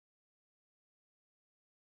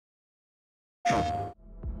Pak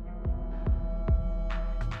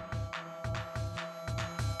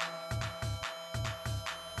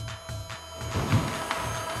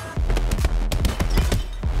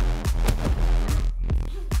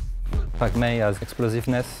Mei has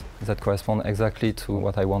explosiveness that corresponds exactly to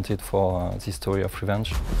what I wanted for this story of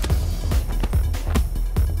revenge.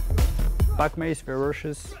 Pak Mei is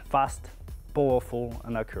ferocious, fast, powerful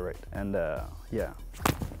and accurate. And yeah,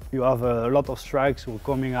 you have a lot of strikes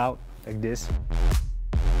coming out like this.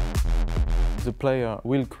 The player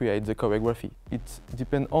will create the choreography. It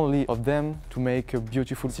depends only on them to make a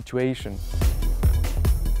beautiful situation.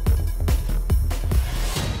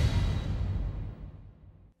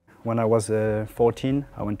 When I was 14,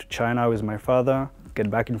 I went to China with my father, get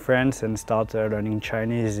back in France and start learning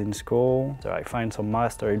Chinese in school. So I find some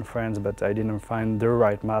master in France, but I didn't find the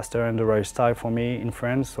right master and the right style for me in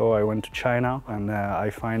France. So I went to China and I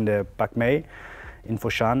find Pak Mei in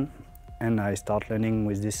Foshan and I start learning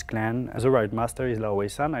with this clan. The right master is Lao Wei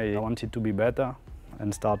San. I wanted to be better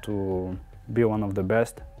and start to be one of the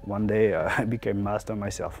best. One day I became master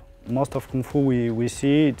myself. Most of Kung Fu we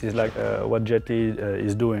see, it is like what Jet Li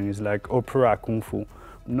is doing, it's like opera Kung Fu.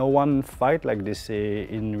 No one fight like this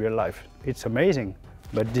in real life. It's amazing,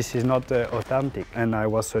 but this is not authentic, and I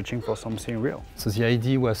was searching for something real. So the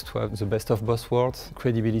idea was to have the best of both worlds,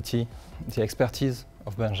 credibility, the expertise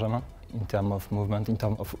of Benjamin in terms of movement, in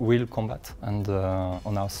terms of real combat, and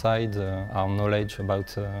on our side, our knowledge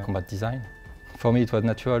about combat design. For me, it was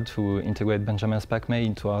natural to integrate Benjamin's Pak Mei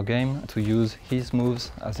into our game, to use his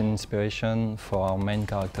moves as an inspiration for our main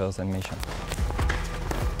character's animation.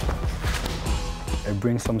 I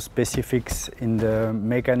bring some specifics in the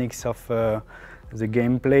mechanics of the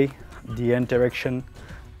gameplay, the interaction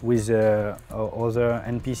with other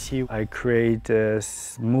NPC. I create a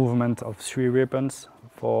movement of 3 weapons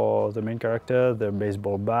for the main character, the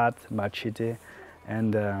baseball bat, machete,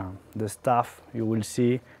 and the staff you will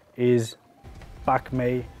see is Pak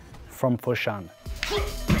Mei from Foshan.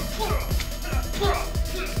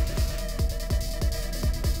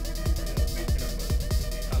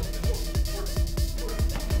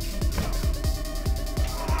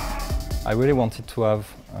 I really wanted to have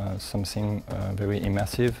something very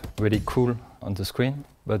immersive, really cool on the screen,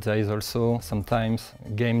 but there is also sometimes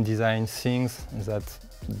game design things that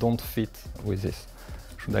don't fit with this.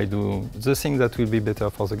 Should I do the thing that will be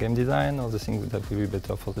better for the game design or the thing that will be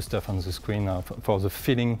better for the stuff on the screen or for the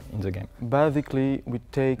feeling in the game? Basically, we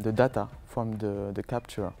take the data from the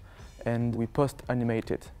capture and we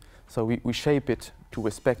post-animate it. So we shape it to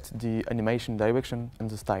respect the animation direction and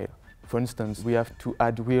the style. For instance, we have to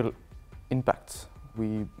add real impacts.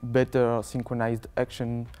 We better synchronized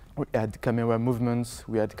action, we add camera movements,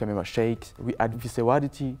 we add camera shakes, we add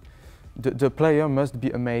viscerality. The player must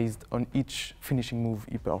be amazed on each finishing move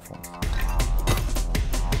he performs.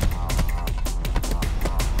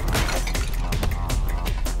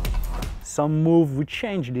 Some move we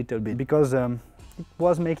changed a little bit because it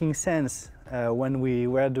was making sense when we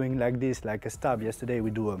were doing like this, like a stab. Yesterday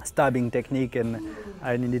we do a stabbing technique and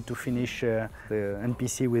I needed to finish the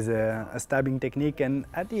NPC with a stabbing technique, and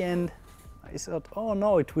at the end I thought, oh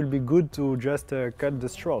no, it will be good to just cut the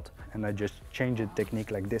throat. And I just changed the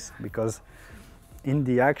technique like this, because in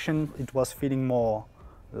the action it was feeling more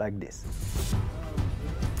like this.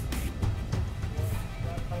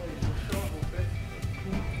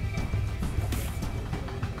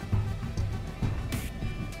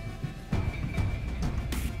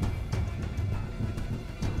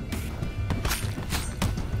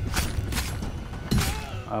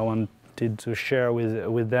 I wanted to share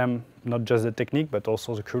with them not just the technique, but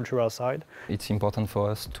also the cultural side. It's important for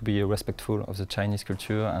us to be respectful of the Chinese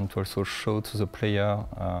culture and to also show to the player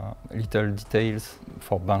little details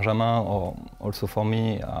for Benjamin or also for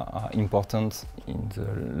me are important in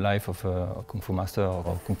the life of a Kung Fu master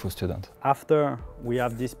or Kung Fu student. After we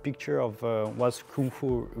have this picture of what Kung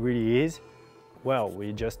Fu really is, well,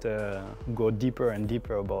 we just go deeper and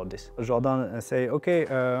deeper about this. Jordan say, okay,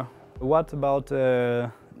 what about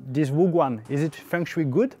this Wuguan? Is it feng shui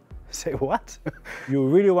good? I say, what? You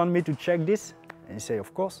really want me to check this? And he say,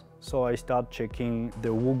 of course. So I start checking the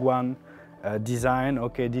Wuguan design.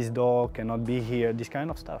 Okay, this door cannot be here, this kind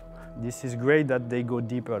of stuff. This is great that they go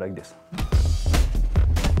deeper like this.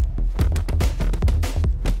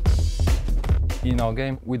 In our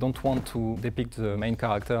game, we don't want to depict the main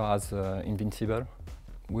character as invincible.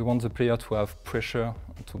 We want the player to have pressure,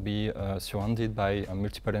 to be surrounded by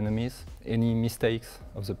multiple enemies. Any mistakes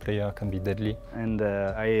of the player can be deadly. And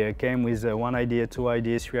I came with one idea, 2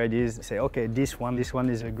 ideas, 3 ideas. Say, okay, this one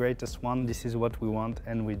is the greatest one, this is what we want,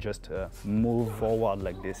 and we just move forward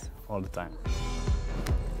like this all the time.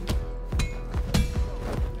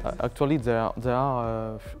 Actually, there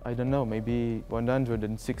are I don't know, maybe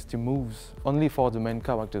 160 moves only for the main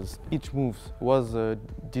characters. Each move was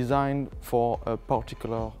designed for a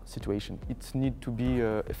particular situation. It needs to be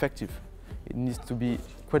effective, it needs to be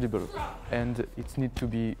credible, and it needs to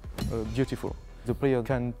be beautiful. The player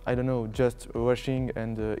can, I don't know, just rushing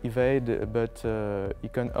and evade, but he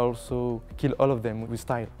can also kill all of them with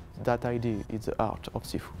style. That idea is the art of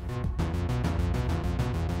Sifu.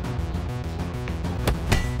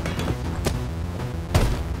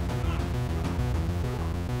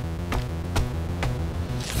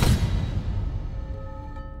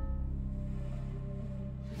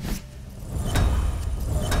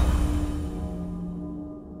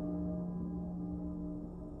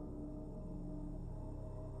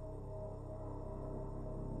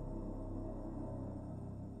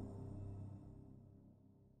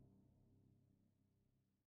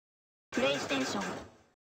 PlayStation